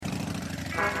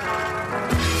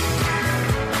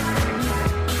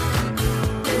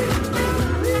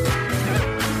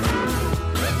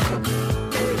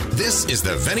is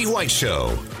the Vinnie White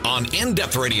Show on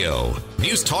In-Depth Radio,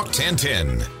 News Talk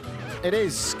 1010. It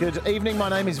is. Good evening. My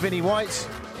name is Vinnie White.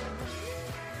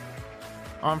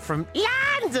 I'm from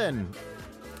London.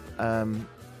 And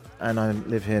I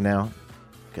live here now.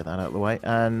 Get that out of the way.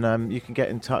 And you can get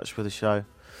in touch with the show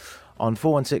on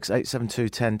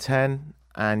 416-872-1010.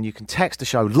 And you can text the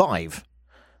show live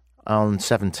on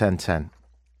 71010.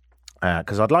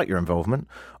 Because I'd like your involvement.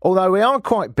 Although we are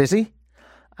quite busy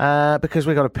because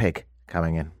we've got a pig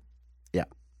coming in. Yeah,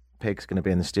 pig's going to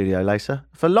be in the studio later.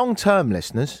 For long-term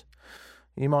listeners,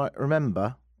 you might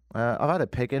remember I've had a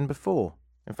pig in before.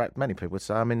 In fact, many people would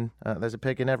say there's a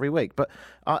pig in every week. But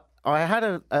I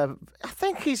had I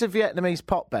think he's a Vietnamese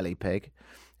potbelly pig.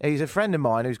 He's a friend of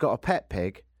mine who's got a pet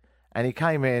pig. And he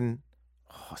came in,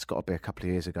 it's got to be a couple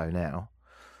of years ago now.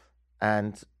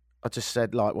 And I just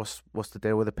said, like, what's the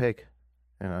deal with the pig?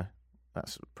 You know,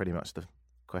 that's pretty much the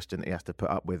question that he has to put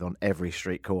up with on every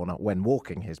street corner when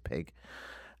walking his pig.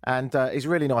 And he's a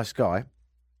really nice guy.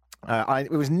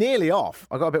 It was nearly off.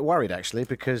 I got a bit worried, actually,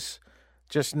 because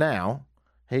just now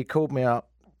he called me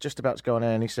up just about to go on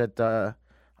air and he said, I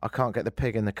can't get the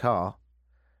pig in the car.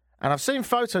 And I've seen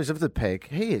photos of the pig.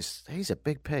 He's a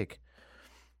big pig.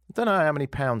 I don't know how many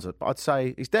pounds, but I'd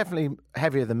say he's definitely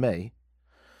heavier than me.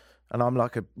 And I'm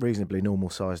like a reasonably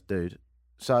normal-sized dude.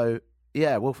 So,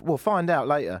 yeah, we'll find out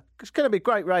later. It's going to be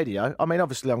great radio. I mean,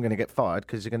 obviously I'm going to get fired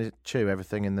because you're going to chew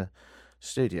everything in the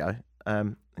studio,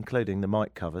 including the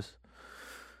mic covers.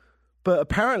 But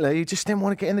apparently he just didn't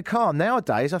want to get in the car.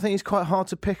 Nowadays, I think he's quite hard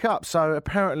to pick up. So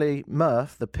apparently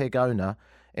Murph, the pig owner,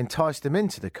 enticed him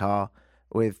into the car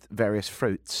with various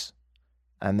fruits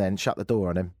and then shut the door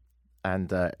on him.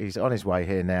 And he's on his way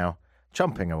here now,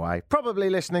 chomping away, probably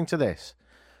listening to this.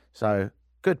 So,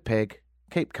 good pig,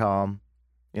 keep calm,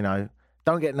 you know,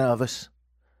 don't get nervous.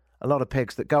 A lot of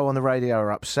pigs that go on the radio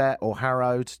are upset or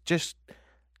harrowed. Just,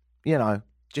 you know,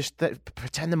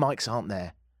 pretend the mics aren't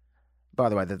there. By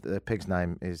the way, the pig's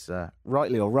name is,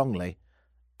 rightly or wrongly,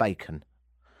 Bacon.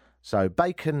 So,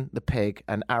 Bacon, the pig,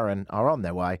 and Aaron are on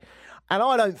their way. And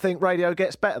I don't think radio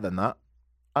gets better than that.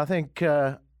 I think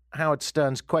Howard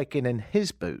Stern's quaking in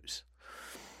his boots.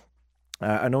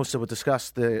 And also we'll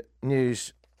discuss the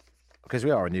news, because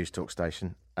we are a news talk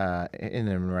station in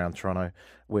and around Toronto,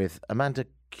 with Amanda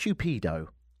Cupido.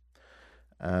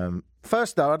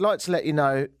 First, though, I'd like to let you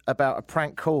know about a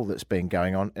prank call that's been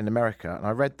going on in America. And I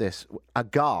read this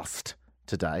aghast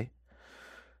today.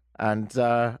 And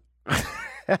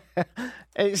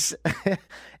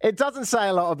it doesn't say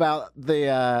a lot about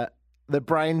the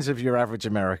brains of your average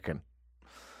American.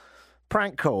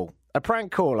 Prank call. A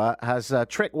prank caller has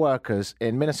tricked workers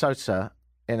in Minnesota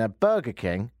in a Burger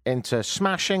King into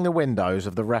smashing the windows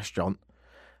of the restaurant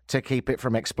to keep it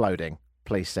from exploding,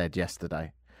 police said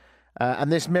yesterday. And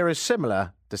this mirrors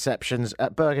similar deceptions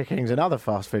at Burger Kings and other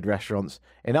fast food restaurants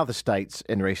in other states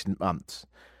in recent months.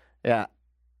 Yeah.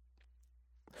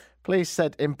 Police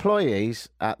said employees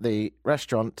at the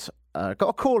restaurant got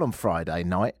a call on Friday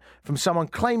night from someone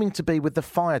claiming to be with the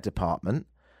fire department.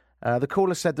 The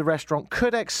caller said the restaurant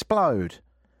could explode,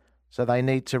 so they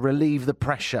need to relieve the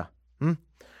pressure.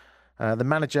 The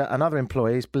manager and other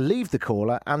employees believed the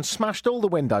caller and smashed all the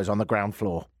windows on the ground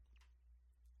floor.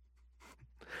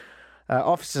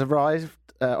 Officers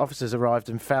arrived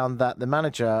and found that the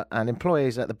manager and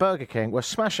employees at the Burger King were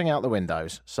smashing out the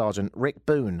windows, Sergeant Rick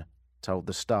Boone told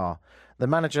The Star. The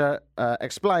manager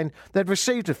explained they'd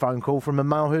received a phone call from a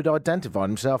male who'd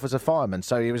identified himself as a fireman,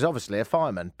 so he was obviously a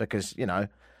fireman because, you know,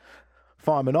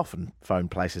 firemen often phone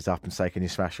places up and say, can you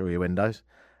smash all your windows?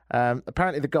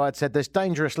 Apparently the guy had said there's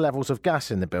dangerous levels of gas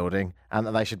in the building and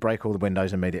that they should break all the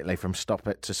windows immediately to stop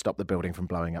the building from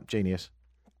blowing up. Genius.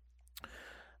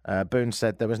 Boone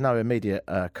said there was no immediate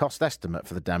cost estimate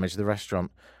for the damage. The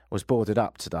restaurant was boarded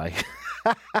up today.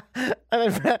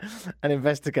 and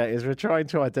investigators were trying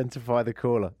to identify the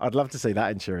caller. I'd love to see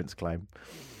that insurance claim.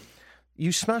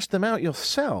 You smashed them out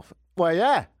yourself? Well,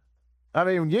 yeah. I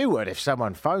mean, you would if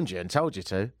someone phoned you and told you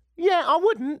to. Yeah, I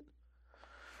wouldn't.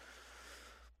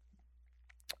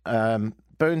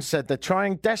 Boone said they're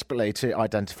trying desperately to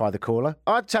identify the caller.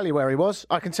 I'd tell you where he was.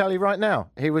 I can tell you right now.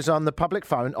 He was on the public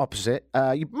phone opposite.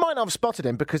 You might not have spotted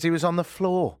him because he was on the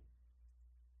floor,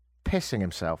 pissing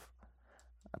himself.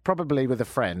 Probably with a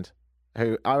friend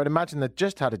who I would imagine they'd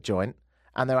just had a joint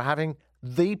and they were having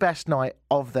the best night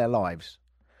of their lives.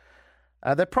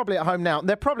 They're probably at home now.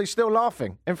 They're probably still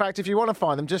laughing. In fact, if you want to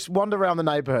find them, just wander around the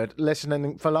neighbourhood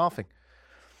listening for laughing.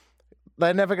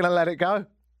 They're never going to let it go.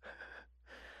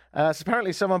 So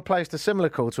apparently someone placed a similar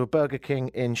call to a Burger King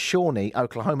in Shawnee,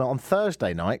 Oklahoma on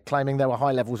Thursday night, claiming there were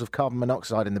high levels of carbon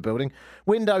monoxide in the building.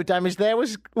 Window damage there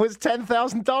was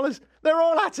 $10,000. They're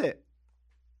all at it.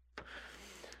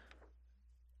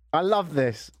 I love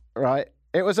this, right?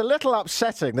 It was a little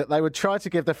upsetting that they would try to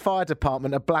give the fire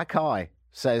department a black eye,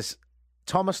 says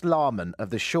Thomas Larman of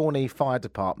the Shawnee Fire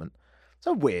Department. It's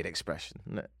a weird expression,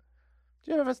 isn't it?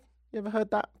 You ever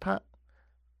heard that, Pat?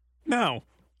 No.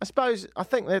 I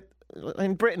think that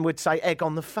in Britain would say egg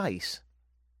on the face.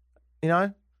 You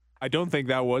know? I don't think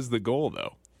that was the goal,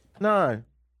 though. No.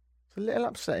 It's a little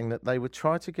upsetting that they would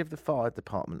try to give the fire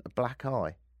department a black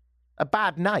eye. A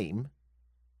bad name?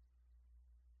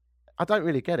 I don't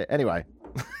really get it. Anyway,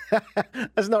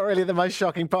 that's not really the most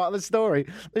shocking part of the story.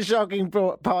 The shocking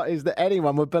part is that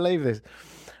anyone would believe this.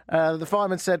 The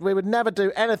fireman said, "We would never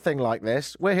do anything like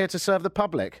this. We're here to serve the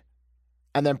public."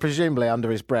 And then presumably under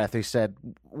his breath, he said,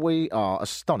 "We are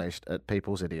astonished at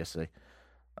people's idiocy."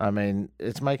 I mean,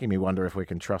 it's making me wonder if we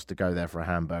can trust to go there for a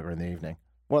hamburger in the evening.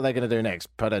 What are they going to do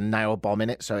next? Put a nail bomb in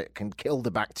it so it can kill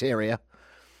the bacteria?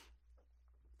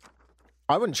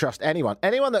 I wouldn't trust anyone.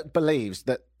 Anyone that believes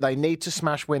that they need to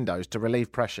smash windows to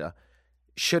relieve pressure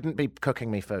shouldn't be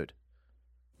cooking me food.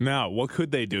 Now, what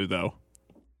could they do, though?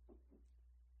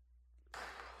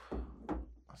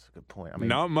 That's a good point. I mean,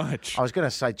 not much. I was going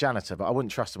to say janitor, but I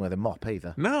wouldn't trust them with a mop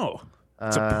either. No.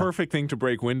 It's a perfect thing to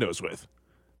break windows with.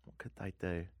 What could they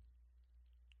do?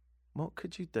 What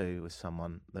could you do with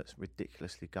someone that's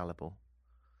ridiculously gullible?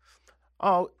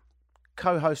 Oh,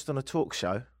 co-host on a talk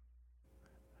show.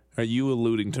 Are you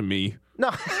alluding to me?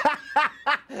 No.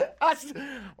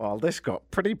 Well, this got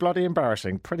pretty bloody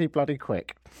embarrassing, pretty bloody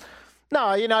quick.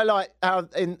 No, you know, like on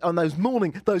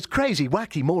those crazy,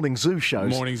 wacky morning zoo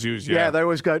shows. Morning zoos, yeah. Yeah, they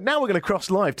always go, "Now we're going to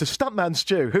cross live to Stuntman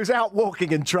Stu, who's out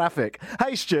walking in traffic."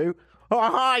 Hey, Stu.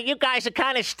 Oh, you guys have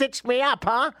kind of stitched me up,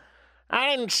 huh?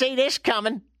 I didn't see this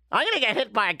coming. I'm going to get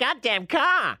hit by a goddamn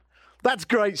car. That's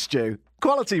great, Stu.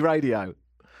 Quality radio.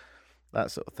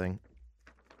 That sort of thing.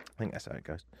 I think that's how it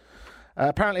goes.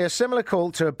 Apparently, a similar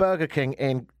call to a Burger King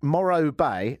in Morro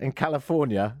Bay in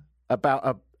California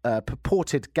about a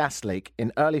purported gas leak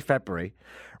in early February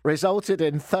resulted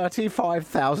in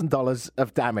 $35,000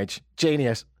 of damage.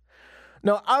 Genius.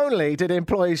 Not only did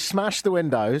employees smash the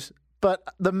windows, but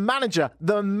the manager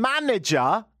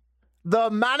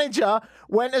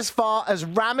went as far as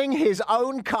ramming his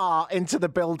own car into the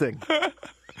building.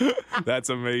 That's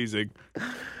amazing.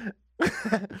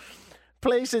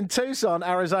 Police in Tucson,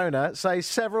 Arizona, say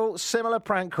several similar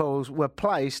prank calls were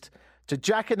placed to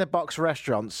Jack in the Box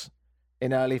restaurants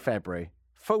in early February,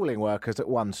 fooling workers at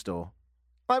one store.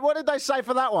 Like, what did they say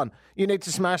for that one? You need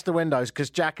to smash the windows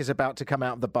because Jack is about to come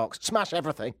out of the box. Smash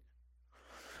everything.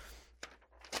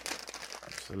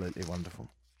 Absolutely wonderful.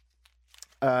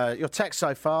 Your text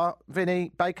so far,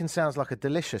 Vinny, bacon sounds like a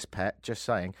delicious pet, just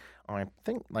saying. I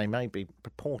think they may be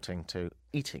purporting to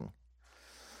eating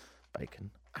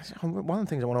bacon. One of the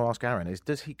things I want to ask Aaron is,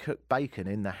 does he cook bacon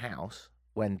in the house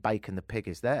when Bacon the pig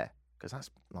is there? Because that's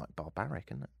like barbaric,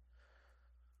 isn't it?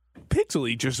 Pigs will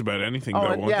eat just about anything, though,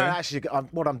 won't they? Actually,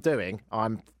 what I'm doing,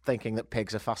 I'm thinking that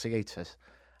pigs are fussy eaters.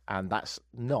 And that's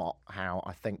not how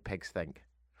I think pigs think.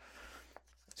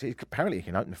 So apparently you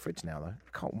can open the fridge now, though.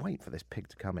 I can't wait for this pig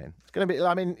to come in. It's going to be,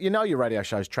 I mean, you know your radio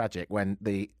show's tragic when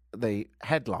the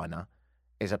headliner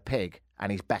is a pig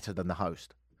and he's better than the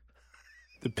host.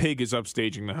 The pig is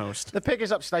upstaging the host. The pig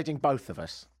is upstaging both of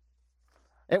us.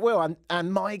 It will,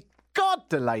 and my God,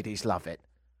 the ladies love it.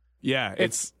 Yeah,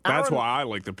 that's why I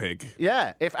like the pig.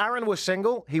 Yeah, if Aaron was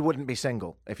single, he wouldn't be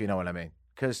single, if you know what I mean.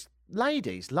 Because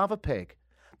ladies love a pig.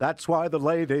 That's why the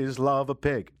ladies love a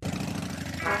pig.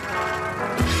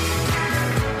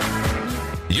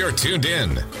 You're tuned in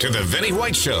to The Vinny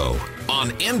White Show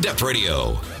on In-Depth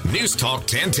Radio, News Talk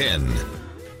 1010.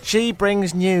 She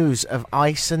brings news of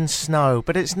ice and snow,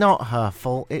 but it's not her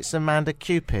fault. It's Amanda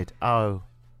Cupid. Oh.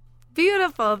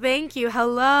 Beautiful. Thank you.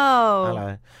 Hello.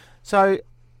 Hello. So,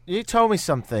 you told me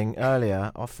something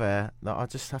earlier off air that I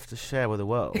just have to share with the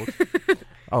world.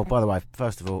 Oh, by the way,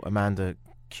 first of all, Amanda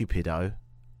Cupido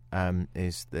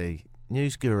is the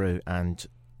news guru and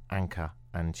anchor,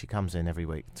 and she comes in every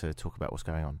week to talk about what's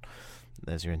going on.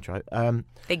 There's your intro.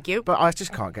 Thank you. But I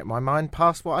just can't get my mind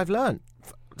past what I've learned.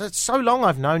 That's so long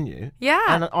I've known you. Yeah.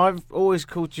 And I've always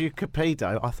called you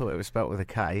Cupido. I thought it was spelt with a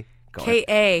K.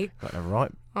 K-A. Got it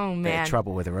right. Oh, man. Bit of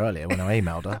trouble with her earlier when I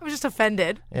emailed her. I was just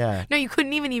offended. Yeah. No, you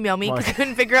couldn't even email me because I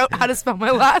couldn't figure out how to spell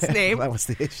my last name. That was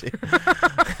the issue.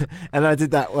 And I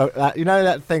did that, you know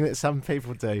that thing that some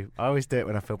people do? I always do it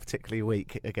when I feel particularly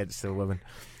weak against a woman.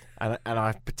 And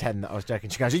I pretend that I was joking.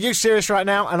 She goes, "Are you serious right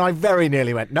now?" And I very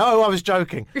nearly went, "No, I was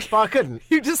joking," but I couldn't.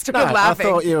 You just started laughing. I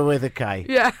thought you were with a K.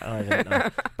 Yeah. I didn't know.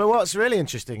 But what's really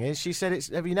interesting is she said,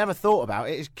 "Have you never thought about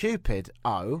it? It's Cupid,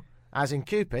 as in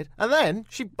Cupid." And then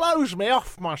she blows me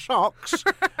off my socks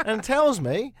and tells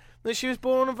me that she was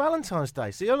born on Valentine's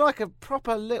Day. So you're like a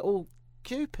proper little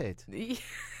Cupid.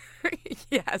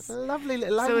 Yes. A lovely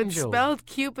little so angel. it's spelled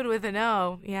Cupid with an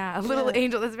O. Yeah, a little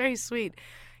angel. That's very sweet.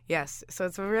 Yes. So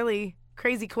it's a really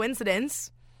crazy coincidence.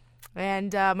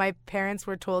 And my parents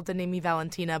were told to name me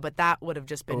Valentina, but that would have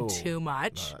just been too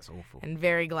much. No, that's awful. And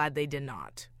very glad they did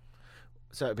not.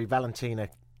 So it'd be Valentina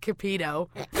Capito.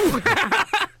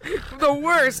 The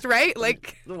worst, right?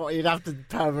 Like, what, you'd have to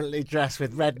permanently dress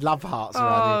with red love hearts Oh,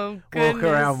 around you. goodness. Walk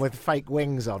around with fake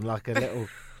wings on like a little...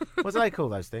 what do they call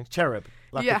those things? Cherub.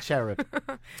 Like Yeah. a cherub.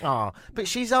 Oh, but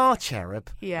she's our cherub.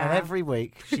 Yeah. And every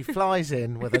week she flies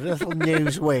in with her little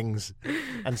news wings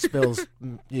and spills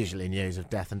usually news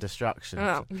of death and destruction.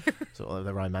 Oh. Sort of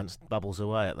the romance bubbles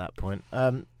away at that point.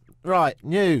 Right,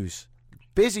 news.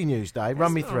 Busy news day.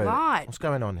 Run me There's a through. lot. What's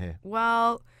going on here?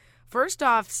 well, first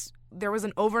off, there was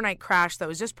an overnight crash that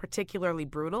was just particularly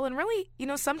brutal. And really,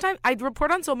 sometimes I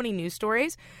report on so many news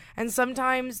stories, and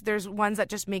sometimes there's ones that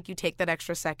just make you take that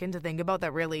extra second to think about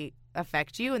that really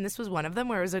affect you. And this was one of them,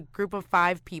 where it was a group of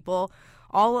 5 people,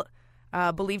 all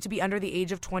believed to be under the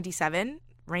age of 27,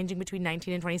 ranging between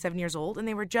 19 and 27 years old. And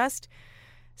they were just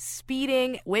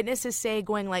speeding, witnesses say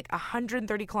going like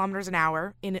 130 kilometers an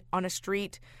hour on a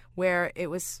street where it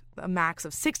was a max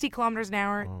of 60 kilometers an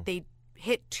hour. They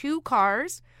hit 2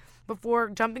 cars before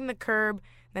jumping the curb,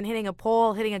 then hitting a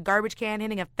pole, hitting a garbage can,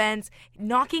 hitting a fence,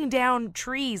 knocking down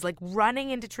trees, like running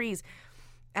into trees.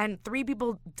 And 3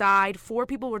 people died. 4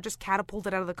 people were just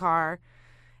catapulted out of the car.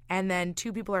 And then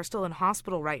 2 people are still in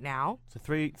hospital right now. So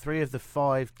three of the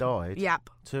 5 died. Yep.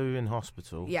 2 in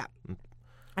hospital. Yeah.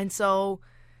 That's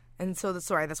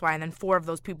why. And then 4 of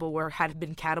those people had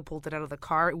been catapulted out of the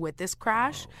car with this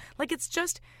crash. Like,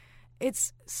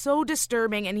 it's so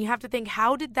disturbing. And you have to think,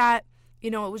 how did that,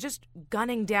 it was just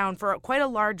gunning down for quite a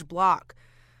large block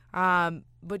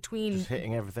between Just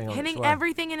hitting everything on its hitting way.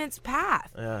 everything in its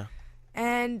path. Yeah.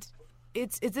 And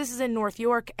this is in North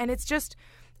York, and it's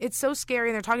so scary.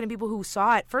 And they're talking to people who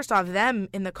saw it. First off, them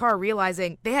in the car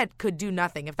realizing they could do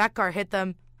nothing. If that car hit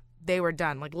them, they were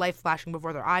done. Like life flashing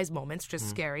before their eyes moments, just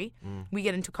scary. We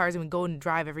get into cars and we go and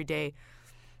drive every day.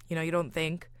 You don't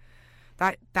think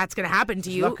that's going to happen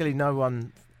to you. Luckily, no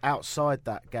one outside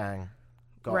that gang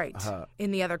got hurt. In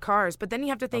the other cars. But then you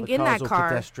have to think, Other in cars that or car,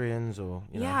 pedestrians or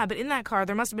yeah, but in that car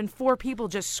there must have been 4 people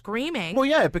just screaming. Well,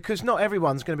 yeah, because not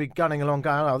everyone's going to be gunning along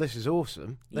going, "Oh, this is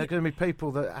awesome." There are going to be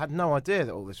people that had no idea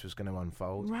that all this was going to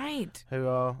unfold, Right. who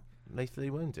are lethally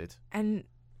wounded. And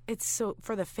it's so,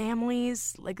 for the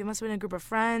families, like it must have been a group of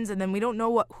friends, and then we don't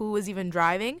know who was even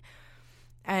driving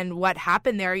and what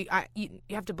happened there. You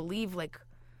have to believe, like,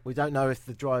 We don't know if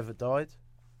the driver died.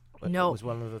 No. It was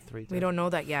one of the 3 dead. we don't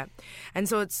know that yet. And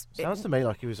so Sounds to me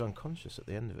like he was unconscious at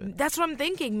the end of it. that's what I'm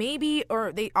thinking. Maybe,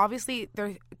 or their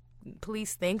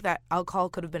police think that alcohol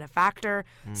could have been a factor,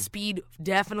 speed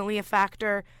definitely a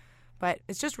factor, but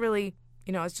it's just really,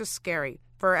 it's just scary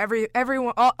for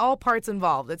everyone, all parts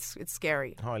involved. It's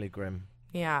scary. Highly grim.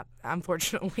 Yeah,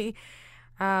 unfortunately.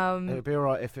 It would be all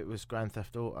right if it was Grand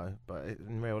Theft Auto, but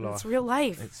in real life, It's real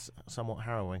life. it's somewhat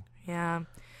harrowing. Yeah.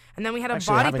 And then we had a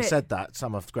Actually, body having pit. said that,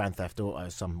 some of Grand Theft Auto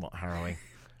is somewhat harrowing.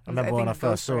 I remember I when I think go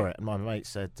first for saw it, and my mate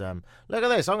said, "Look at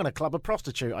this, I'm going to club a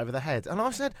prostitute over the head." And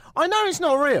I said, "I know it's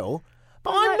not real,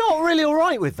 but I'm not really all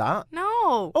right with that."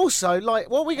 No. Also, like,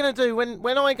 what are we going to do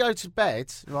when I go to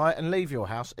bed, right, and leave your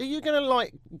house? Are you going to,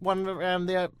 like, wander around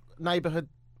the neighbourhood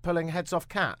pulling heads off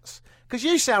cats? Because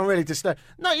you sound really disturbed.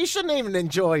 No, you shouldn't even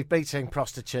enjoy beating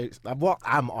prostitutes. What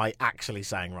am I actually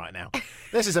saying right now?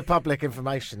 This is a public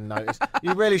information notice.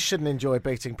 You really shouldn't enjoy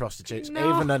beating prostitutes,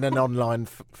 No. even in an online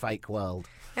fake world.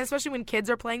 And especially when kids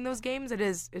are playing those games, it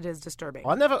is disturbing.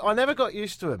 I never got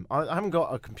used to them. I haven't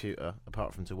got a computer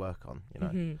apart from to work on,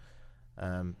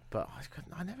 But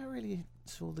I never really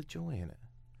saw the joy in it.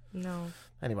 No.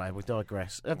 Anyway, we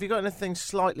digress. Have you got anything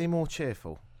slightly more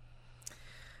cheerful?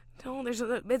 No,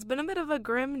 it's been a bit of a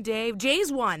grim day.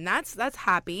 Jay's won. That's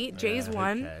happy. Jay's who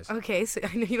won. cares? Okay, so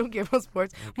I know you don't care about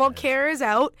sports. Mulcair is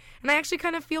out, and I actually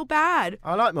kind of feel bad.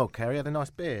 I like Mulcair. He had a nice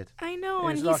beard. I know,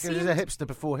 He was a hipster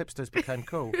before hipsters became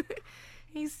cool.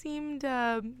 he seemed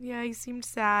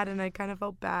sad, and I kind of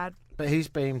felt bad. But he's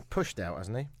been pushed out,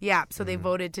 hasn't he? Yeah, so they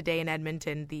voted today in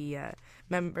Edmonton, the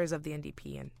members of the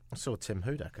NDP. And I saw Tim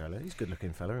Hudak earlier. He's a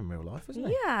good-looking fella in real life, isn't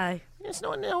he? yeah, It's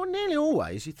not nearly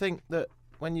always. You think that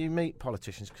when you meet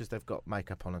politicians, because they've got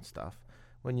makeup on and stuff,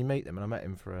 when you meet them, and I met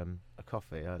him for a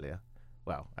coffee earlier.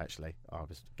 Well, actually, I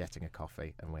was getting a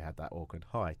coffee, and we had that awkward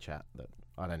hi chat that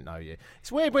I don't know you.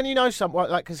 It's weird when you know someone,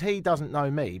 like, because he doesn't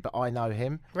know me, but I know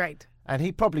him. Right. And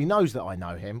he probably knows that I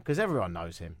know him, because everyone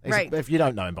knows him. Right. If you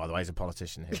don't know him, by the way, he's a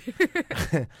politician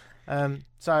here.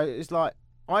 So it's like,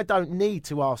 I don't need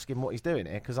to ask him what he's doing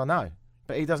here, because I know.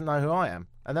 But he doesn't know who I am.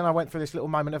 And then I went through this little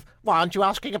moment of, why aren't you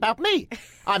asking about me?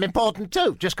 I'm important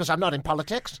too, just because I'm not in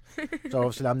politics. So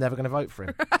obviously I'm never going to vote for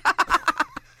him.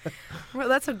 Well,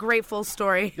 that's a great full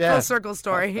story, Yeah. full circle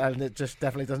story. And it just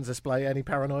definitely doesn't display any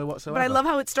paranoia whatsoever. But I love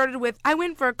how it started with, I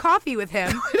went for a coffee with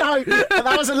him. No,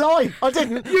 that was a lie. I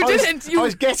didn't. You I didn't. I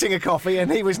was getting a coffee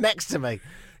and he was next to me.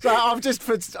 So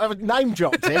I've name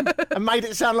dropped him and made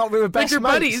it sound like we were best Like your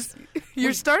mates. buddies.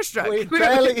 You're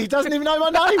starstruck. He doesn't even know my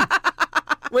name,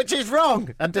 which is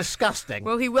wrong and disgusting.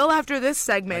 Well, he will after this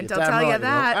segment, You're I'll damn tell right you he will.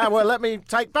 that. Well, let me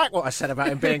take back what I said about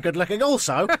him being good looking.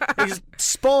 Also, he's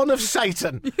spawn of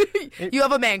Satan. You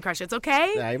have a man crush, it's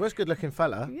okay? Yeah, he was a good looking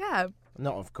fella. Yeah.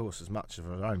 Not, of course, as much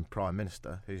of our own Prime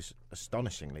Minister, who's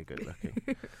astonishingly good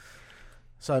looking.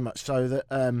 So much so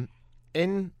that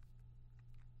in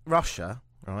Russia,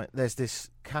 right, there's this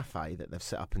cafe that they've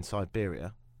set up in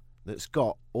Siberia that's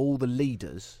got all the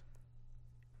leaders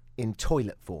in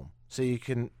toilet form. So you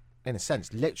can, in a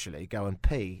sense, literally go and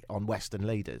pee on Western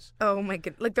leaders. Oh my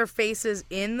god! Like their faces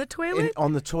in the toilet?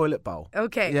 On the toilet bowl.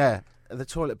 Okay. Yeah. The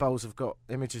toilet bowls have got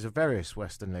images of various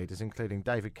Western leaders, including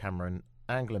David Cameron,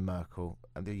 Angela Merkel,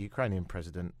 and the Ukrainian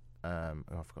president, I've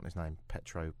forgotten his name,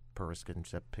 Petro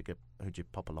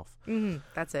Popolov.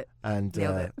 That's it. And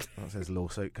Nailed it. there's a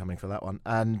lawsuit coming for that one.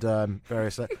 And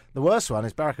various. The worst one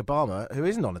is Barack Obama, who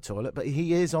isn't on a toilet, but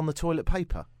he is on the toilet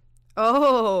paper.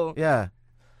 Oh. Yeah.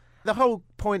 The whole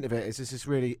point of it is this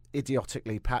really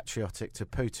idiotically patriotic to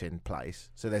Putin place.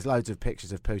 So there's loads of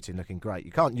pictures of Putin looking great.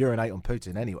 You can't urinate on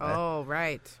Putin anywhere. Oh,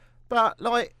 right. But,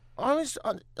 like, I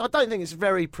don't think it's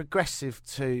very progressive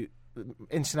to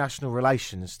international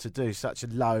relations to do such a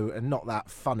low and not that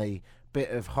funny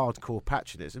bit of hardcore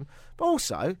patriotism. But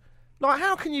also, like,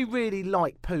 how can you really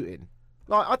like Putin?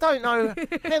 Like, I don't know.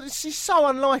 He's so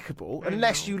unlikable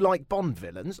unless you like Bond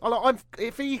villains.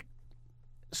 If he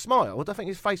smiled, I think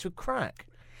his face would crack.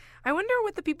 I wonder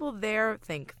what the people there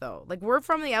think, though. Like, we're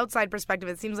from the outside perspective.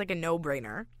 It seems like a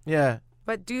no-brainer. Yeah.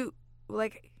 But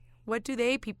what do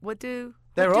his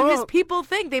There people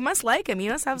think? They must like him. He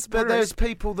must have supporters. But there's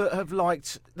people that have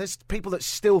there's people that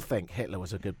still think Hitler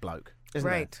was a good bloke, isn't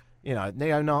right. there? You know,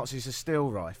 neo-Nazis are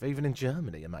still rife, even in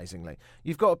Germany, amazingly.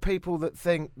 You've got people that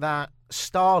think that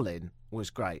Stalin was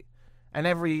great. And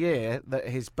every year that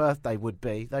his birthday would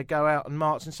be, they go out and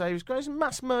march and say he was great. He's a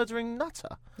mass-murdering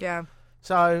nutter. Yeah.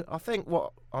 So I think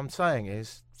what I'm saying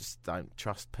is just don't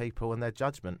trust people and their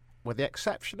judgment, with the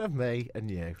exception of me and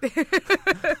you.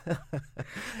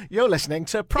 You're listening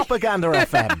to Propaganda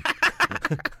FM.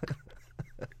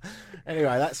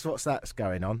 Anyway, that's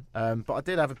going on. But I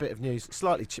did have a bit of news,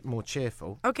 slightly more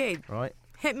cheerful. Okay. Right.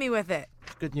 Hit me with it.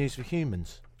 It's good news for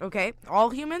humans. Okay. All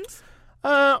humans?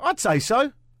 I'd say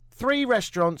so. 3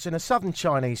 restaurants in a southern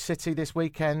Chinese city this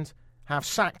weekend have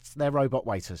sacked their robot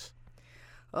waiters.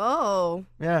 Oh.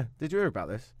 Yeah. Did you hear about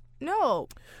this? No.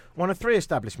 One of 3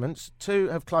 establishments, 2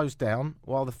 have closed down,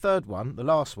 while the third one, the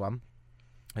last one,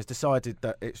 has decided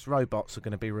that its robots are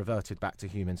going to be reverted back to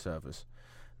human servers.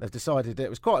 They've decided that it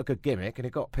was quite a good gimmick, and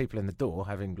it got people in the door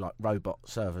having like robot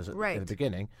servers at the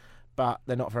beginning, but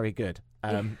they're not very good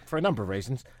for a number of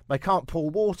reasons. They can't pour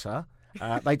water,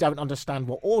 they don't understand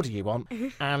what order you want,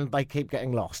 and they keep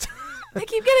getting lost. They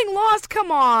keep getting lost.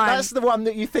 Come on. That's the one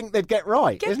that you think they'd get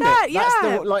right, Get isn't that, it? That's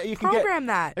yeah. You can program get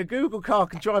that. A Google car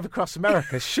can drive across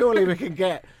America. Surely we can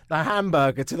get the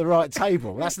hamburger to the right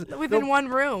table. That's within one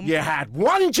room. You had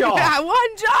one job. Yeah,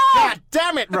 one job. God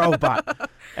damn it, robot.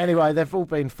 Anyway, they've all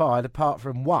been fired apart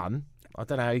from one. I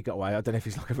don't know how he got away. I don't know if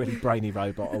he's like a really brainy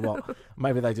robot or what.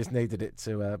 Maybe they just needed it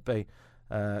to be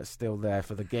still there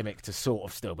for the gimmick to sort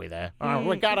of still be there. Oh,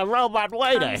 we got a robot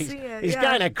waiter. He's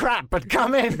going to crap, but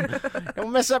come in. He'll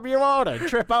mess up your order,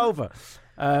 trip over.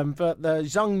 But the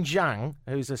Zheng Jiang,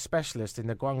 who's a specialist in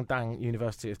the Guangdong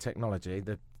University of Technology,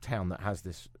 the town that has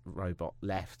this robot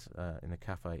left in the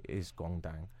cafe is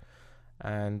Guangdong,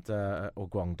 or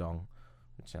Guangdong,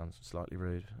 which sounds slightly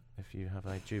rude if you have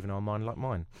a juvenile mind like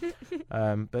mine.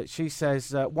 But she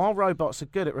says, while robots are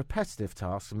good at repetitive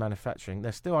tasks in manufacturing,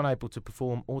 they're still unable to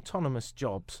perform autonomous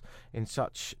jobs in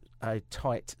such a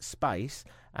tight space,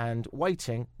 and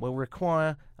waiting will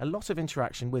require a lot of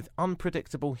interaction with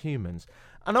unpredictable humans.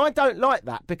 And I don't like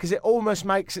that because it almost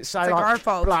makes it say like our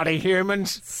fault. bloody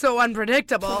humans So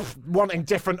unpredictable. wanting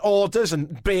different orders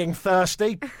and being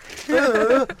thirsty.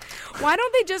 Why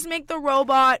don't they just make the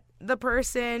robot the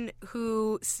person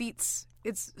who seats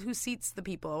the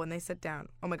people when they sit down?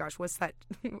 Oh my gosh, what's that?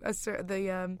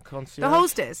 The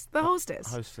hostess. The hostess.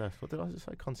 Hostess. What did I just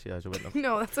say? Concierge. I went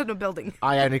No, that's in a building.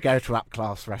 I only go to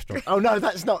up-class restaurants. Oh, no,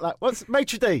 that's not that. What's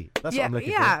maitre d'? That's what I'm looking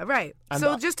for. Yeah, right. And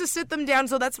so just to sit them down,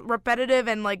 so that's repetitive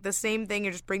and like the same thing.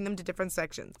 You just bring them to different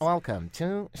sections. Welcome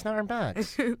to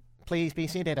Snarrenbergs. Please be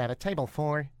seated at a table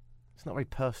 4. It's not very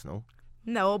personal.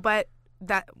 No, but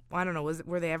that, I don't know,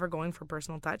 were they ever going for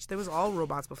personal touch? There was all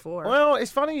robots before. Well,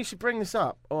 it's funny you should bring this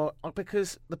up,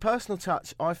 because the personal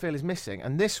touch I feel is missing.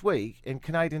 And this week in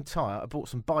Canadian Tire, I bought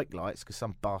some bike lights because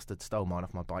some bastard stole mine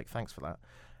off my bike. Thanks for that.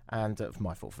 And it's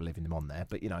my fault for leaving them on there.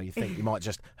 But, you know, you think you might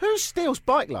just... Who steals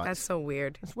bike lights? That's so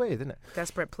weird. That's weird, isn't it?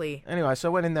 Desperate plea. Anyway, so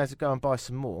I went in there to go and buy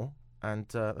some more. And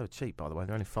they were cheap, by the way.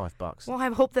 They're only $5. Well, I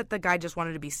hope that the guy just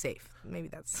wanted to be safe. Maybe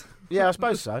that's... Yeah, I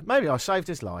suppose so. Maybe I saved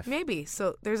his life. Maybe.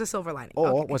 So there's a silver lining. Or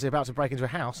Okay. was he about to break into a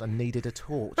house and needed a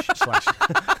torch?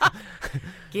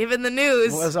 Given the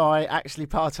news. Was I actually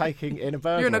partaking in a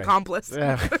burglary? You're an accomplice.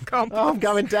 Yeah. Accomplice. Oh, I'm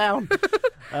going down.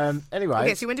 Anyway.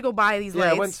 Okay, so you went to go buy these Yeah,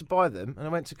 lights. I went to buy them, and I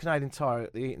went to Canadian Tire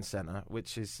at the Eaton Centre,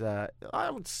 which is, I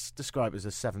would describe it as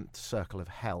a seventh circle of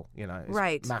hell. You know, it's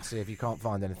Right. massive. You can't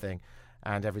find anything.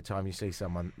 And every time you see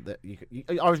someone that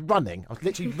I was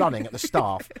literally running at the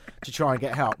staff to try and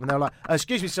get help. And they were like,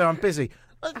 excuse me, sir, I'm busy.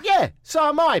 Yeah, so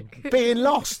am I, being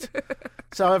lost.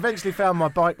 So I eventually found my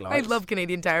bike lights. I love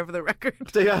Canadian Tire for the record.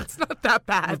 Do you? It's not that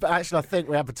bad. But actually, I think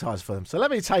we advertise for them. So let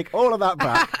me take all of that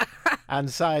back and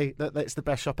say that it's the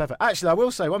best shop ever. Actually, I will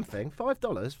say one thing.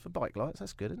 $5 for bike lights.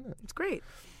 That's good, isn't it? It's great.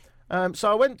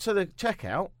 So I went to the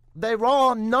checkout. There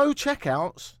are no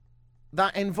checkouts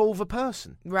that involve a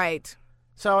person. Right.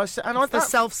 So I said, It's the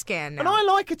self-scan now. And I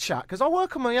like a chat because I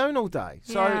work on my own all day.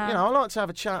 So, Yeah. you know, I like to have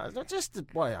a chat, not just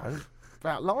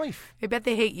about life. I bet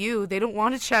they hate you. They don't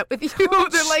want to chat with you. They're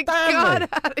like, stand God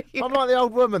out of here. I'm like the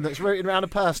old woman that's rooting around a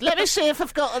purse. Let me see if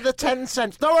I've got the 10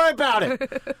 cents. Don't worry about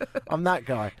it. I'm that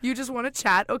guy. You just want to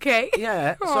chat, okay?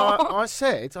 Yeah. So I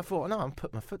thought, no, I'm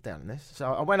putting my foot down in this.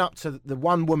 So I went up to the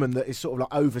one woman that is sort of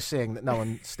like overseeing that no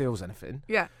one steals anything.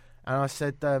 Yeah. And I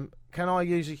said, can I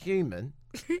use a human?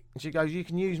 And she goes, you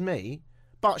can use me.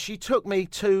 But she took me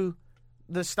to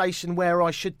the station where I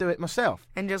should do it myself.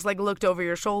 And just like looked over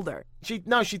your shoulder. She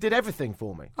did everything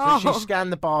for me. So Oh. she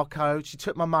scanned the barcode, she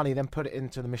took my money, then put it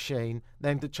into the machine,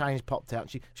 then the change popped out.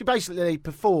 She basically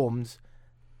performed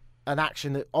an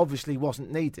action that obviously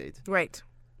wasn't needed. Right.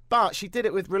 But she did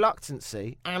it with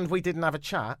reluctancy, and we didn't have a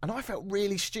chat. And I felt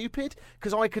really stupid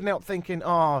because I couldn't help thinking,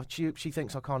 she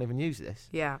thinks I can't even use this.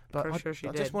 Yeah, But for sure she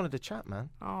I did. just wanted to chat, man.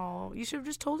 Oh, you should have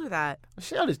just told her that. I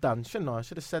should have done, shouldn't I? I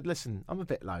should have said, listen, I'm a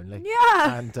bit lonely.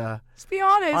 Yeah. And Let's be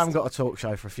honest. I haven't got a talk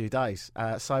show for a few days.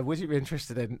 So would you be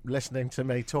interested in listening to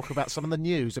me talk about some of the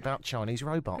news about Chinese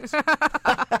robots?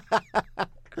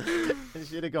 And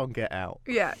she'd have gone, get out.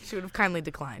 Yeah, she would have kindly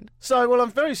declined. So, well,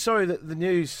 I'm very sorry that the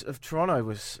news of Toronto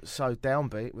was so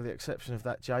downbeat, with the exception of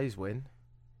that Jays win.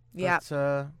 Yeah.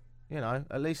 But, you know,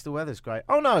 at least the weather's great.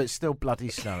 Oh, no, it's still bloody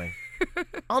snowing.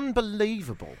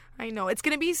 Unbelievable. I know. It's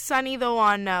going to be sunny, though,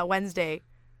 on Wednesday.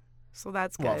 So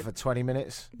that's good. What, for 20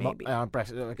 minutes? Maybe. I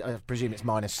presume it's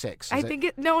 -6. I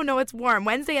think no, it's warm.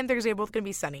 Wednesday and Thursday are both going to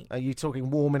be sunny. Are you talking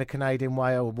warm in a Canadian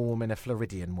way or warm in a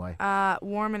Floridian way?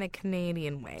 Warm in a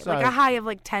Canadian way. So- Like a high of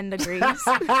like 10 degrees.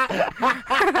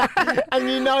 And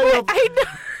you know, I know.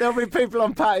 there'll be people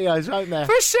on patios, won't there?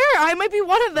 For sure. I might be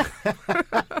one of them.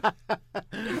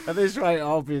 At this rate,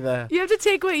 I'll be there. You have to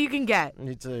take what you can get.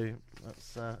 You do.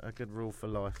 That's a good rule for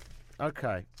life.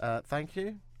 Okay, thank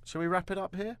you. Shall we wrap it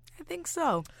up here? I think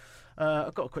so.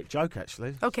 I've got a quick joke,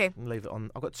 actually. Okay. And leave it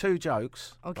on. I've got 2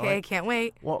 jokes. Okay, right? I can't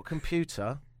wait. What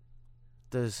computer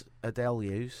does Adele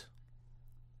use?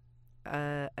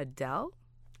 Adele?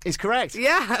 Is correct.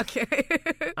 Yeah, okay.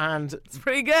 And It's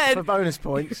pretty for good. bonus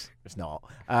points, it's not.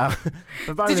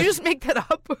 For bonus, Did you just make that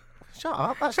up? Shut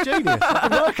up, that's genius. I've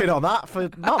been working on that for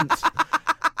months.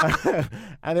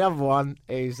 And the other one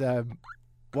is,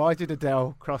 why did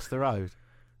Adele cross the road?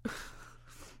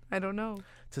 I don't know.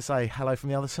 To say hello from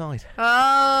the other side.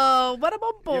 Oh, what a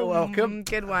bum. You're welcome.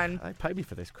 Good one. They pay me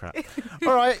for this crap.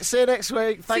 All right, see you next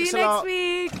week. Thanks See you a next lot.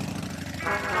 week.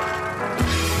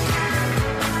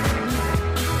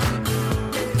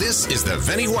 This is the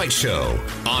Vinnie White Show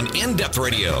on In Depth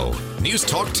Radio, News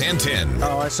Talk 1010.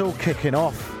 Oh, it's all kicking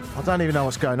off. I don't even know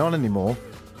what's going on anymore.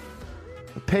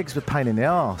 The pig's a pain in the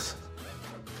arse.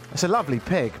 It's a lovely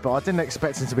pig, but I didn't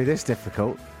expect him to be this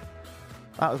difficult.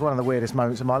 That was one of the weirdest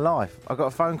moments of my life. I got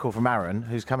a phone call from Aaron,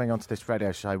 who's coming onto this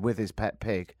radio show with his pet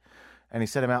pig, and he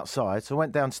said him outside. So I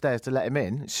went downstairs to let him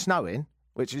in. It's snowing,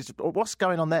 which is, what's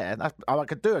going on there? I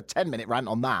could do a 10-minute rant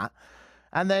on that.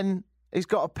 And then he's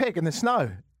got a pig in the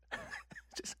snow.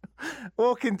 Just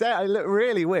walking down, it looked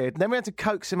really weird. And then we had to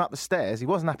coax him up the stairs. He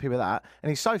wasn't happy with that. And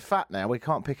he's so fat now, we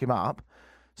can't pick him up.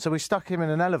 So we stuck him in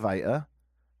an elevator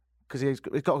because he's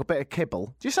got a bit of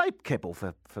kibble. Do you say kibble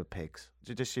for pigs?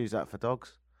 Do you just use that for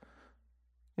dogs?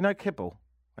 You know kibble?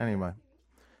 Anyway.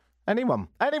 Anyone?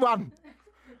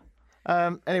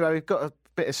 Anyway, we've got a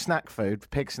bit of snack food,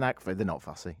 pig snack food. They're not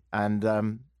fussy.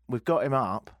 And we've got him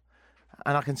up,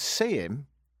 and I can see him.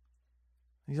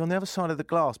 He's on the other side of the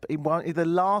glass, but the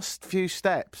last few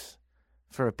steps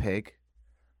for a pig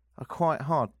are quite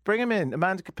hard. Bring him in.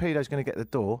 Amanda Capido's going to get the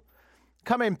door.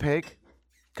 Come in, pig.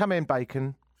 Come in,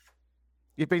 Bacon.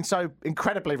 You've been so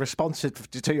incredibly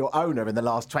responsive to your owner in the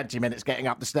last 20 minutes getting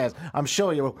up the stairs. I'm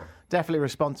sure you'll definitely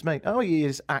respond to me. Oh, he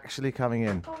is actually coming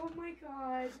in. Oh, my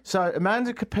God. So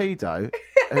Amanda Capido,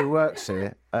 who works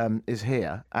here, is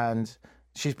here, and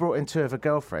she's brought in 2 of her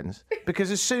girlfriends,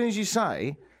 because as soon as you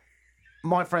say,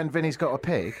 my friend Vinny's got a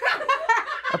pig,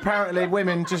 apparently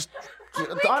women just...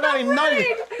 I don't even know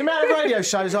the amount of radio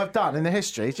shows I've done in the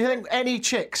history. Do you think any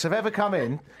chicks have ever come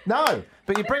in? No.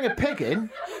 But you bring a pig in, and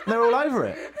they're all over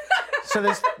it. So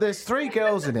there's 3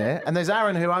 girls in here, and there's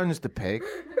Aaron who owns the pig.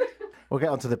 We'll get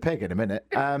onto the pig in a minute.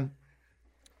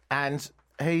 And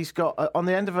he's got, on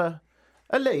the end of a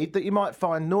lead that you might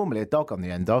find normally a dog on the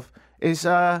end of, is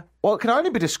what can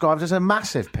only be described as a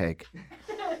massive pig.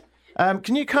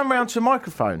 Can you come round to a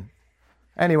microphone?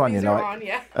 Anyone These you are like. on,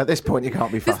 yeah. At this point, you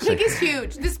can't be fussy. This pig is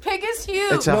huge. This pig is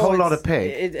huge. It's a whole lot of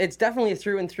pig. It's definitely a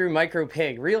through and through micro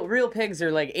pig. Real pigs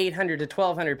are like 800 to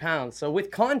 1,200 pounds. So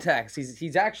with context,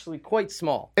 he's actually quite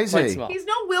small. Is quite he? Small. He's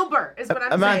no Wilbur, is what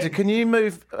I'm Amanda, saying. can you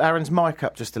move Aaron's mic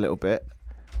up just a little bit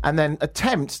and then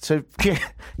attempt to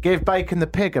give Bacon the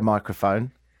pig a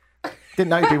microphone? Didn't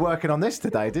know you'd be working on this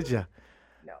today, did you?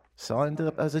 No. Signed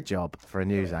up as a job for a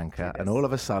news anchor, and all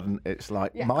of a sudden it's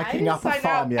like Yeah, miking up a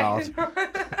farmyard.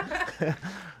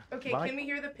 Okay, Mike? can we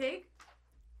hear the pig?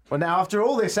 Well, now after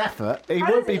all this effort, he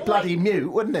How would does be it bloody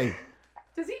mute, wouldn't he?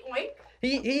 Does he oink?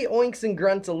 He oinks and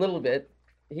grunts a little bit.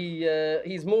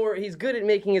 He's good at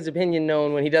making his opinion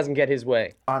known when he doesn't get his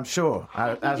way. I'm sure,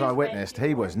 as I witnessed,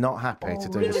 he was not happy to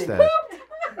do the stairs.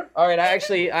 All right,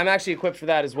 I'm actually equipped for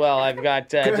that as well. I've got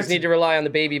just need to rely on the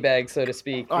baby bag, so to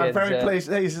speak. I'm very pleased.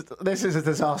 This is a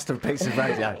disaster piece of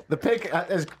radio. The pig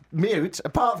is mute,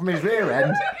 apart from his rear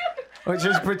end, which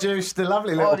has produced a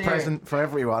lovely little present for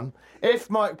everyone. If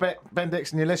Mike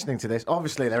Ben-Dixon, you're listening to this,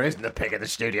 obviously there isn't a pig in the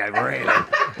studio, really.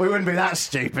 We wouldn't be that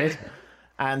stupid.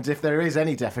 And if there is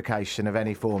any defecation of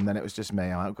any form, then it was just me.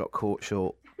 I got caught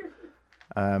short.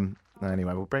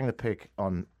 Anyway, we'll bring the pig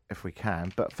on if we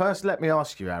can. But first, let me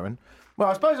ask you, Aaron. Well,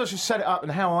 I suppose I should set it up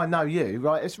and how I know you,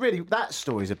 right? It's really, that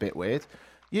story's a bit weird.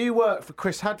 You work for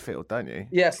Chris Hadfield, don't you?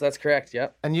 Yes, that's correct, yeah.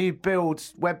 And you build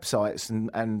websites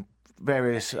and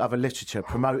various other literature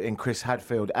promoting Chris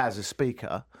Hadfield as a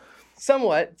speaker.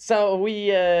 Somewhat. So we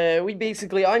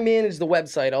basically, I manage the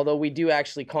website, although we do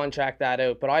actually contract that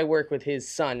out. But I work with his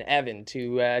son Evan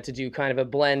to do kind of a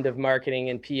blend of marketing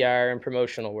and PR and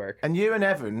promotional work. And you and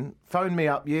Evan phoned me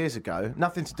up years ago,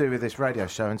 nothing to do with this radio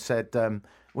show, and said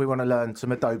we want to learn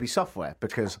some Adobe software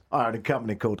because I own a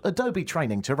company called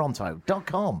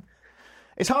AdobeTrainingToronto.com.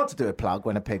 It's hard to do a plug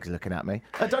when a pig's looking at me.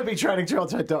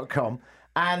 AdobeTrainingToronto.com.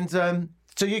 And so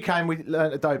you came, we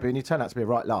learned Adobe, and you turned out to be a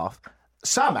right laugh.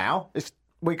 Somehow,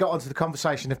 we got onto the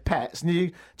conversation of pets, and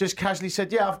you just casually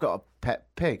said, yeah, I've got a pet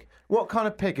pig. What kind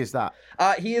of pig is that?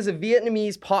 He is a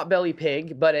Vietnamese potbelly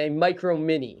pig, but a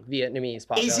micro-mini Vietnamese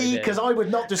potbelly pig. Is he? Because I would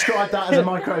not describe that as a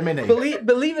micro-mini.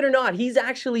 Believe it or not, he's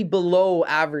actually below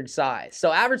average size.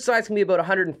 So average size can be about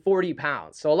 140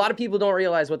 pounds. So a lot of people don't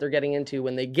realize what they're getting into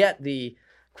when they get the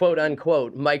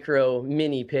quote-unquote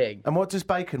micro-mini pig. And what does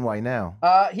Bacon weigh now?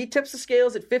 He tips the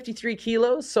scales at 53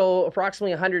 kilos, so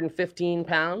approximately 115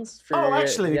 pounds.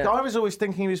 Actually, yeah. I was always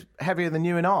thinking he was heavier than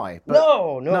you and I. But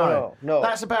No.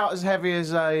 That's about as heavy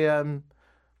as a...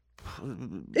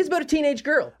 It's about a teenage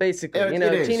girl, basically. It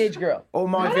a is. teenage girl. Or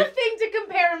my What a thing to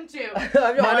compare him to.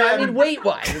 I mean,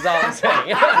 weight-wise is all I'm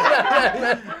saying.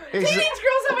 Teenage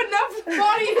girls have enough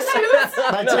body issues,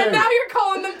 and now you're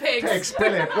calling them pigs. Pigs,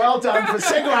 brilliant. Well done for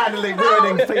single-handedly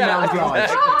ruining females'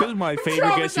 lives. This is my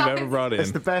favourite guest you've ever brought in.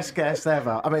 It's the best guest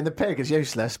ever. I mean, the pig is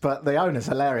useless, but the owner's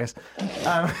hilarious.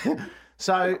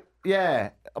 So, yeah,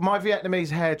 my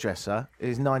Vietnamese hairdresser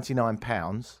is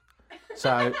 £99.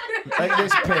 So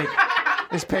this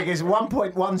pig is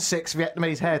 1.16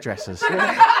 Vietnamese hairdressers.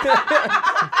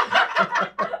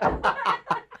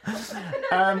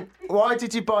 Why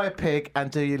did you buy a pig, and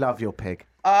do you love your pig?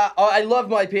 I love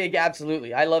my pig,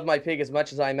 absolutely. I love my pig as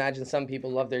much as I imagine some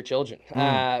people love their children.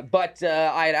 But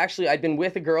I'd been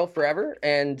with a girl forever,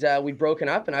 and we'd broken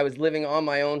up, and I was living on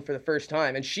my own for the first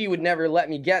time, and she would never let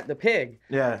me get the pig.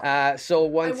 Yeah. So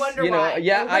once, I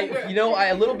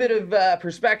a little bit of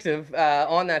perspective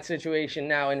on that situation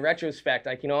now. In retrospect,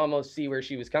 I can almost see where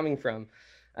she was coming from.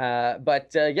 I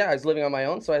was living on my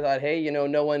own, so I thought, hey,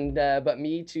 no one but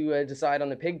me to decide on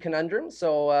the pig conundrum.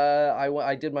 So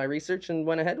I did my research and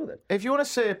went ahead with it. If you want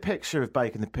to see a picture of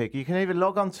Bacon the pig, you can either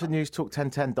log on to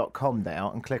newstalk1010.com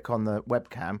now and click on the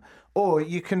webcam, or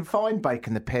you can find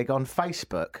Bacon the pig on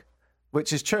Facebook,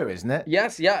 which is true, isn't it?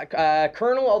 Yes, yeah.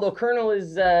 Colonel, although Colonel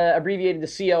is abbreviated to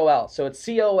COL, so it's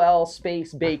COL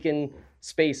space Bacon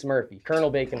space Murphy.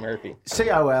 Colonel Bacon Murphy.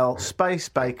 COL space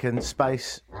Bacon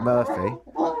space Murphy.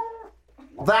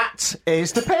 That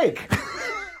is the pig.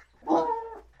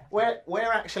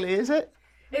 Where actually is it?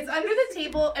 It's under the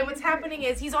table, and what's happening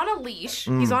is he's on a leash.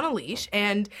 He's on a leash,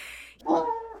 and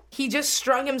he just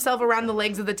strung himself around the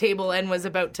legs of the table and was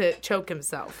about to choke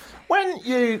himself. When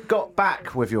you got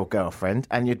back with your girlfriend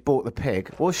and you'd bought the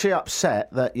pig, was she upset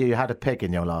that you had a pig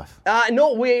in your life?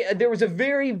 No, there was a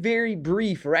very, very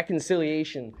brief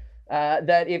reconciliation.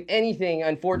 That if anything,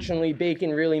 unfortunately,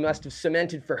 Bacon really must have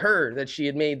cemented for her that she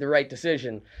had made the right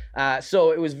decision.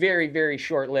 So it was very, very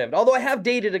short-lived. Although I have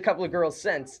dated a couple of girls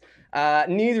since,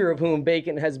 neither of whom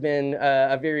Bacon has been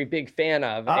a very big fan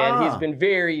of, and he's been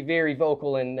very, very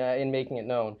vocal in making it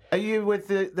known. Are you with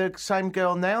the same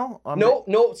girl now? No,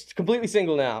 it's completely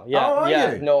single now. Yeah,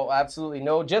 are you? No, absolutely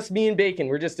no. Just me and Bacon.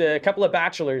 We're just a couple of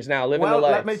bachelors now living the life.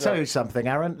 Well, let me tell you something,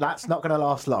 Aaron. That's not going to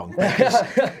last long. Because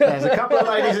there's a couple of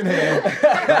ladies in here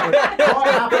that would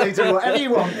quite happily do whatever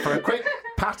you want for a quick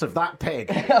pat of that pig.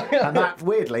 And that,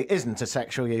 weirdly, isn't a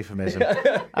sexual euphemism.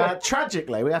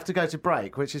 Tragically, we have to go to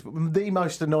break, which is the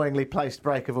most annoyingly placed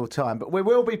break of all time. But we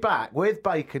will be back with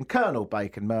Bacon, Colonel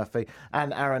Bacon Murphy,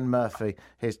 and Aaron Murphy,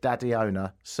 his daddy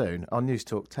owner, soon on News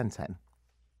Talk 1010.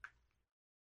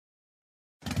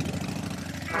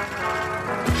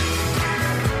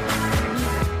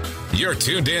 You're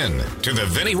tuned in to The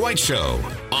Vinny White Show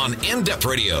on In Depth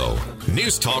Radio,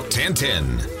 News Talk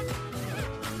 1010.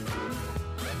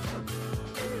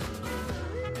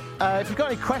 If you've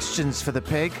got any questions for the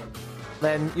pig,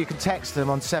 then you can text them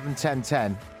on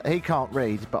 71010. He can't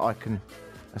read, but I can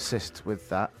assist with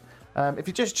that. If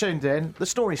you just tuned in, the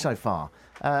story so far.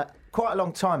 Quite a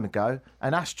long time ago,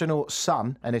 an astronaut's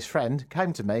son and his friend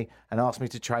came to me and asked me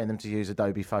to train them to use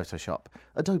Adobe Photoshop.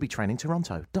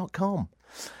 AdobeTrainingToronto.com.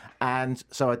 And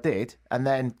so I did. And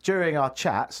then during our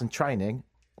chats and training,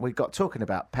 we got talking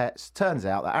about pets. Turns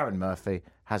out that Aaron Murphy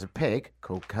has a pig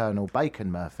called Colonel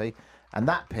Bacon Murphy. And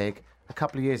that pig, a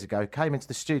couple of years ago, came into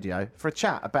the studio for a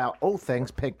chat about all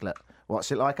things piglet.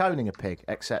 What's it like owning a pig,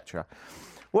 etc.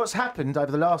 What's happened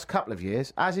over the last couple of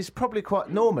years, as is probably quite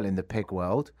normal in the pig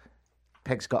world,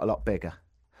 pigs got a lot bigger.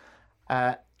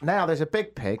 Now there's a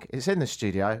big pig. It's in the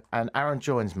studio, and Aaron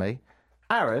joins me.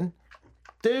 Aaron,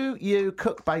 do you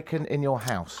cook bacon in your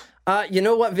house? You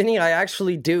know what, Vinny? I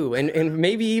actually do, and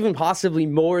maybe even possibly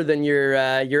more than your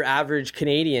average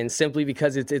Canadian, simply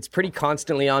because it's pretty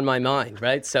constantly on my mind,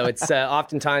 right? So it's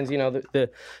oftentimes, the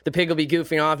pig will be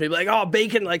goofing off and be like, "Oh,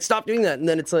 bacon! Like, stop doing that!" And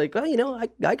then it's like, "Well,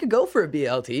 I could go for a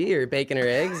BLT or bacon or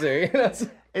eggs or."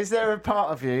 Is there a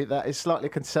part of you that is slightly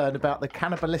concerned about the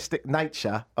cannibalistic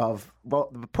nature of the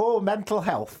poor mental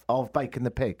health of Bacon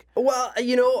the pig? Well,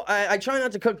 I try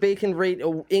not to cook bacon right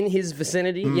in his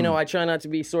vicinity. I try not to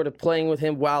be sort of playing with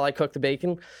him while I cook the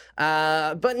bacon.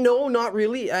 But no, not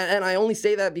really. And I only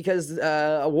say that because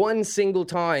one single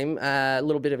time, a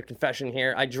little bit of a confession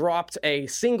here, I dropped a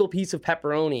single piece of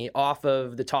pepperoni off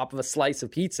of the top of a slice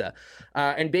of pizza.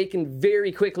 And Bacon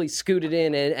very quickly scooted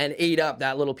in and ate up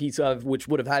that little piece of which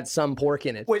would have had some pork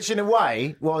in it. Which, in a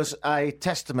way, was a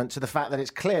testament to the fact that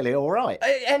it's clearly all right.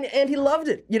 And he loved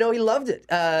it. He loved it.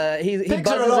 Pigs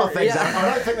are a lot of things. Yeah.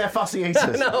 I don't think they're fussy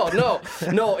eaters.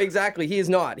 No, exactly. He is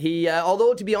not. He,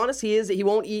 although to be honest, he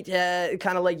won't eat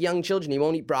kind of like young children. He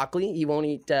won't eat broccoli. He won't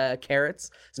eat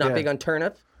carrots. He's not big on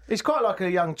turnip. He's quite like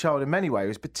a young child in many ways. He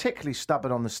was particularly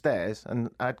stubborn on the stairs and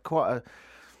had quite a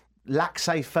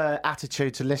laissez-faire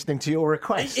attitude to listening to your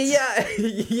requests.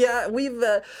 Yeah,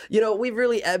 we've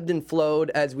really ebbed and flowed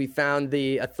as we found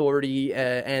the authority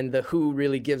and the who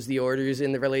really gives the orders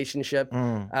in the relationship.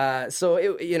 So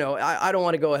I don't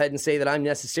want to go ahead and say that I'm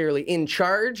necessarily in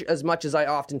charge as much as I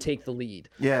often take the lead.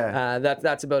 Yeah,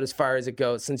 that's about as far as it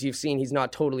goes. Since you've seen, he's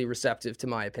not totally receptive to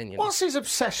my opinion. What's his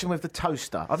obsession with the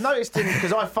toaster? I've noticed him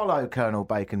because I follow Colonel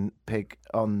Bacon Pig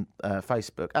on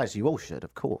Facebook, as you all should,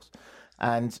 of course.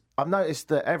 And I've noticed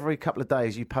that every couple of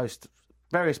days you post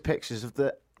various pictures of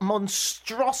the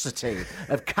monstrosity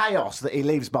of chaos that he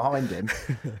leaves behind him.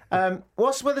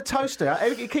 What's with the toaster?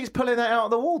 He keeps pulling that out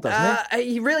of the wall, doesn't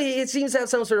he? It seems to have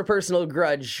some sort of personal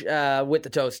grudge with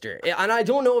the toaster. And I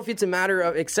don't know if it's a matter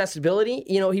of accessibility.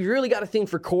 He really got a thing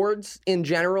for cords in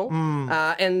general.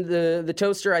 And the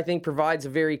toaster, I think, provides a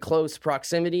very close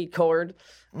proximity cord.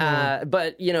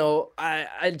 But,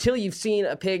 until you've seen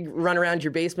a pig run around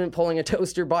your basement pulling a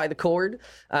toaster by the cord,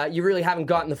 you really haven't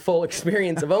gotten the full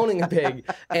experience of owning a pig.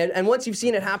 And once you've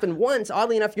seen it happen once,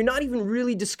 oddly enough, you're not even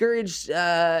really discouraged,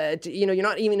 you're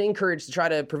not even encouraged to try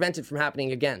to prevent it from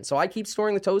happening again. So I keep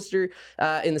storing the toaster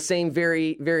in the same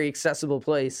very, very accessible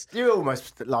place. You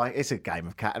almost it's a game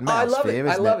of cat and mouse. I love for you, it.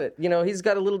 I love it. He's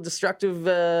got a little destructive,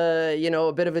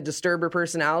 a bit of a disturber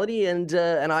personality, and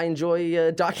I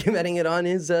enjoy documenting it on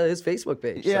his Facebook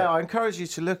page. Yeah, I encourage you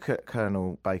to look at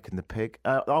Colonel Bacon the Pig.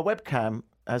 Our webcam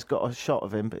has got a shot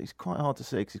of him, but he's quite hard to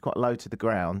see because he's quite low to the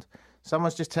ground.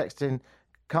 Someone's just texting,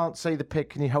 can't see the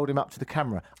pig, can you hold him up to the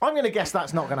camera? I'm going to guess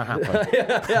that's not going to happen.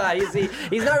 Yeah,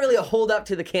 he's not really a hold up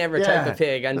to the camera type of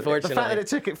pig, unfortunately. The fact that it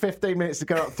took it 15 minutes to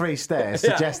go up 3 stairs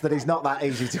suggests that he's not that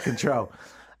easy to control.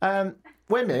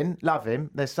 Women love him.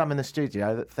 There's some in the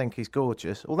studio that think he's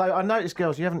gorgeous. Although I noticed,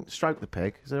 girls, you haven't stroked the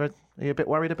pig. Are you a bit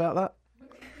worried about that?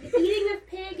 Eating a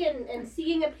pig and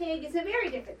seeing a pig is a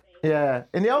very different thing. Yeah.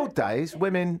 In the old days,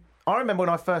 women... I remember when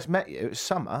I first met you, it was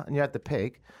summer, and you had the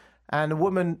pig, and a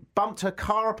woman bumped her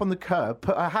car up on the curb,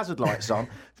 put her hazard lights on,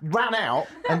 ran out,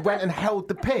 and went and held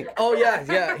the pig. Oh,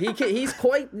 yeah. He's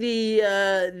quite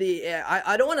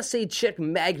I don't want to say chick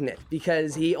magnet,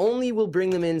 because he only will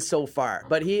bring them in so far.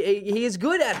 But he is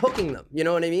good at hooking them, you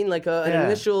know what I mean? Like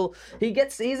initial...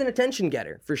 He's an attention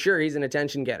getter, for sure, he's an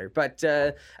attention getter. But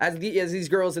as these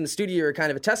girls in the studio are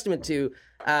kind of a testament to,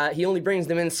 he only brings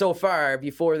them in so far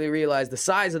before they realize the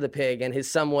size of the pig and his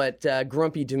somewhat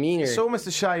grumpy demeanor. It's almost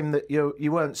a shame that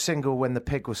you weren't single when the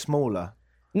pig was smaller.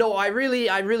 No, I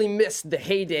really missed the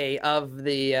heyday of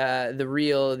the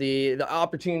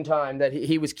opportune time that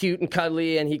he was cute and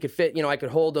cuddly and he could fit. I could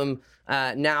hold him.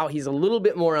 Now he's a little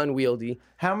bit more unwieldy.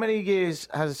 How many years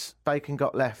has Bacon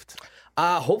got left?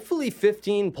 Hopefully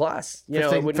 15 plus.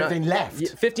 15 left?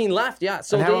 15 left, yeah.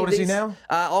 So and how old is he now?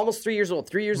 Almost 3 years old.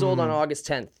 3 years old on August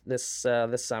 10th this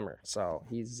summer. So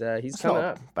he's coming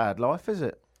up. Bad life, is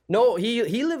it? No,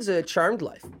 he lives a charmed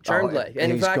life. Life.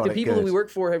 And in fact, the people that we work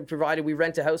for have provided, we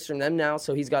rent a house from them now,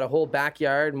 so he's got a whole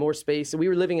backyard, more space. So we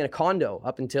were living in a condo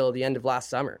up until the end of last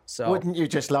summer. So wouldn't you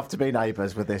just love to be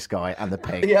neighbours with this guy and the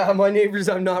pig? Yeah, my neighbours,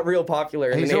 I'm not real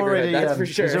popular in the neighbourhood, that's for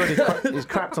sure. He's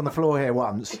crapped on the floor here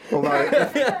once, although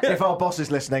if our boss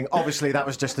is listening, obviously that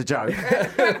was just a joke.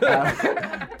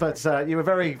 But you were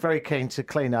very, very keen to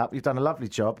clean up. You've done a lovely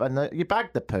job, and you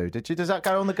bagged the poo, did you? Does that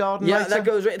go on the garden later? That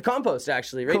goes right in the compost,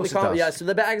 actually. Right in the compost. Yeah, so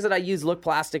the bags that I use look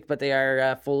plastic, but they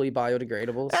are fully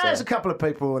biodegradable. So. There's a couple of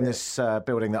people in this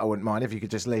building that I wouldn't mind if you could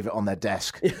just leave it on their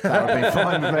desk. That would be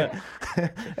fine with me.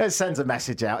 It sends a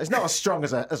message out. It's not as strong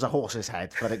as a horse's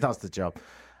head, but it does the job.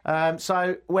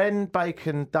 So when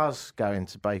Bacon does go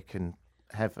into Bacon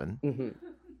heaven,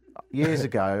 years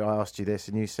ago I asked you this,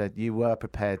 and you said you were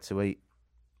prepared to eat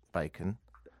Bacon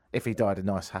if he died a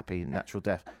nice, happy, natural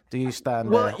death. Do you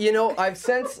stand there? Well,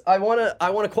 I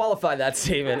want to qualify that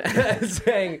statement as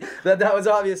saying that was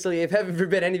obviously, if heaven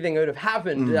forbid anything would have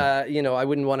happened, I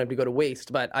wouldn't want him to go to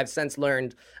waste. But I've since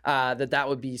learned that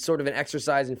would be sort of an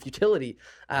exercise in futility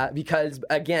because,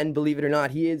 again, believe it or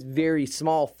not, he is very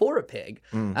small for a pig,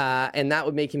 and that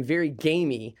would make him very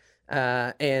gamey.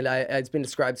 And it's been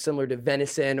described similar to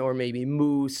venison or maybe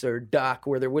moose or duck,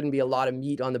 where there wouldn't be a lot of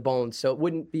meat on the bones. So it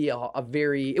wouldn't be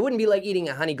it wouldn't be like eating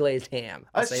a honey glazed ham.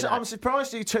 I'm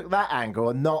surprised you took that angle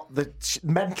and not the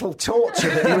mental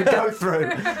torture that you would go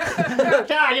through.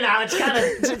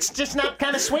 It's just not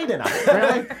kind of sweet enough,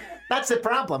 really. That's the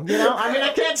problem,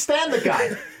 I can't stand the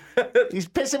guy. He's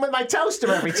pissing with my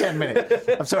toaster every 10 minutes.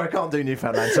 I'm sorry, I can't do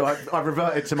Newfoundland, so I've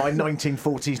reverted to my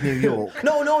 1940s New York.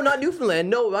 No, not Newfoundland.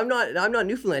 No, I'm not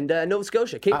Newfoundland. Nova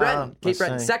Scotia, Cape Breton. Cape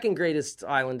Breton, second greatest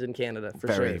island in Canada for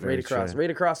sure. Right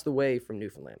across the way from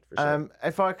Newfoundland. For sure.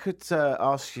 If I could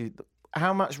ask you,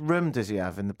 how much room does he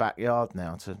have in the backyard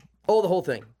now? Oh, the whole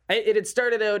thing. It had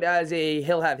started out as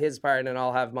he'll have his part and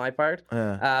I'll have my part.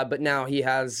 But now he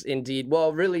has indeed,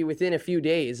 well, really within a few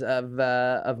days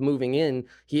of moving in,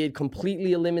 he had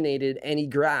completely eliminated any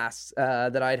grass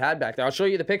that I'd had back there. I'll show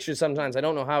you the pictures sometimes. I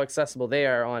don't know how accessible they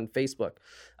are on Facebook.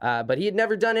 But he had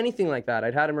never done anything like that.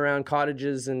 I'd had him around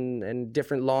cottages and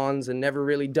different lawns and never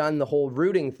really done the whole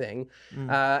rooting thing.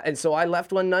 And so I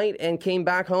left one night and came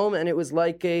back home, and it was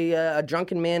like a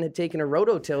drunken man had taken a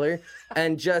rototiller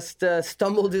and just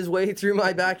stumbled his way through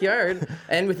my backyard.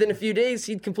 And within a few days,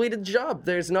 he'd completed the job.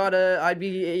 There's not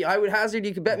I would hazard,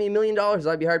 you could bet me $1 million,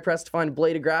 I'd be hard pressed to find a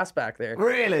blade of grass back there.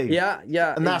 Really? Yeah.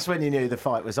 And that's when you knew the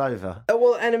fight was over.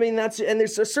 Well, and I mean,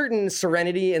 there's a certain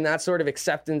serenity and that sort of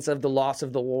acceptance of the loss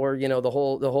of the war. You know, the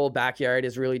whole backyard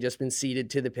has really just been ceded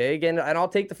to the pig, and I'll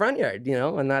take the front yard. You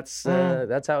know, and that's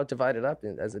how it divided up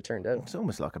as it turned out. It's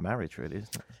almost like a marriage, really,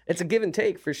 isn't it? It's a give and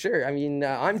take for sure. I mean,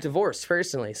 I'm divorced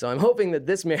personally, so I'm hoping that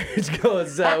this marriage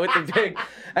goes with the pig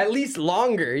at least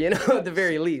longer. You know, at the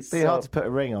very least. It'd be hard to put a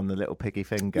ring on the little piggy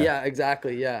finger. Yeah,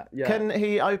 exactly. Yeah. Can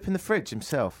he open the fridge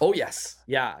himself? Oh yes.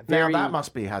 Yeah. Now that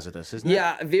must be hazardous, isn't it?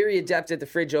 Yeah, very adept at the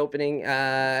fridge opening.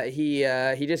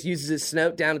 He just uses his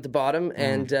snout down at the bottom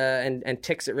and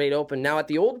ticks it right open. Now at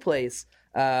the old place,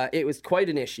 it was quite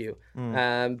an issue.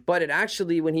 But it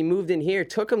actually, when he moved in here,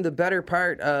 took him the better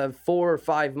part of 4 or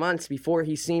 5 months before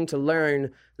he seemed to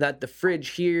learn that the fridge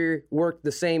here worked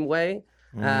the same way.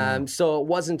 So it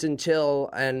wasn't until,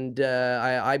 and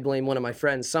I blame one of my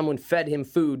friends, someone fed him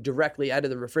food directly out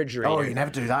of the refrigerator. Oh, you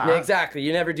never do that. Yeah, exactly.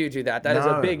 You never do that. That is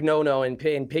a big no-no in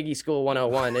Piggy School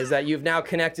 101, is that you've now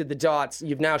connected the dots.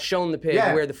 You've now shown the pig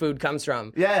where the food comes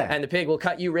from. Yeah. And the pig will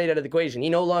cut you right out of the equation. He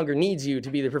no longer needs you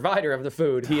to be the provider of the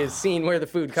food. He has seen where the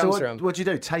food comes from. What'd you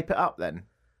do? Tape it up then?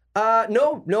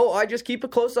 No, I just keep a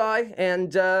close eye,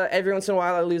 and every once in a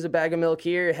while I lose a bag of milk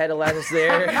here, a head of lettuce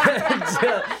there,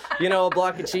 and, a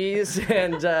block of cheese,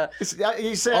 and all comes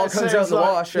out in the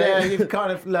wash, right? Yeah, you've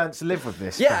kind of learned to live with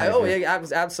this. Yeah, behavior.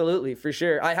 Absolutely, for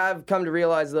sure. I have come to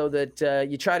realize, though, that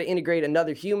you try to integrate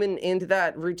another human into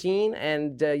that routine,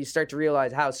 and you start to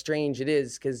realize how strange it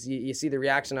is, because you see the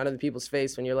reaction on other people's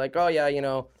face when you're like, oh, yeah,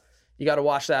 you got to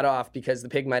wash that off because the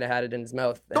pig might have had it in his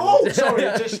mouth. Oh, sorry,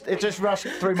 it just rushed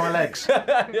through my legs.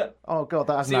 Oh, God,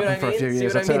 that hasn't happened for a few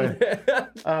years, I tell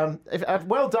you.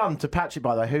 Well done to Patrick,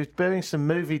 by the way, who's doing some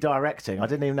movie directing. I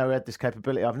didn't even know he had this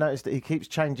capability. I've noticed that he keeps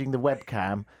changing the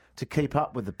webcam to keep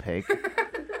up with the pig.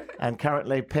 And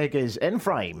currently, Pig is in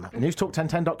frame.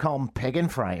 Newstalk1010.com, Pig in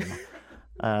frame.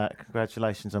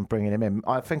 Congratulations on bringing him in.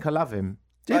 I think I love him.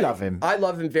 Do you love him? I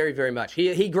love him very, very much.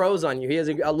 He grows on you. He has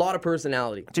a lot of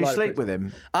personality. Do you sleep with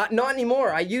him? Not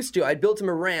anymore. I used to. I built him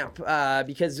a ramp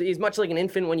because he's much like an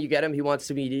infant when you get him. He wants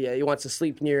to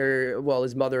sleep near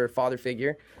his mother or father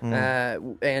figure.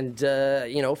 And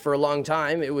for a long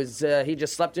time it was he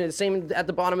just slept in the same at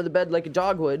the bottom of the bed like a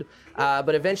dog would.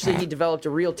 But eventually he developed a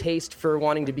real taste for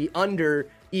wanting to be under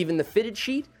even the fitted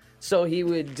sheet. So he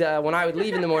would, when I would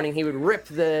leave in the morning, he would rip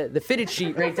the fitted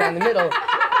sheet right down the middle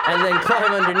and then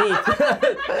climb underneath.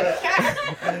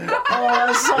 Oh,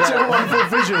 that's such a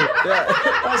wonderful visual.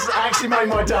 That's actually made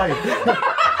my day.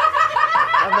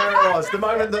 And there it was, the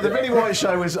moment that the Vinnie White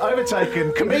Show was overtaken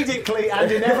comedically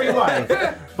and in every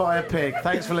way by a pig.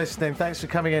 Thanks for listening. Thanks for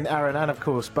coming in, Aaron, and of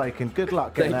course, Bacon. Good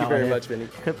luck getting out Thank you very here. much, Vinnie.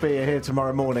 Could be here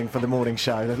tomorrow morning for the morning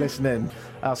show. Listen in.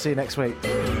 I'll see you next week.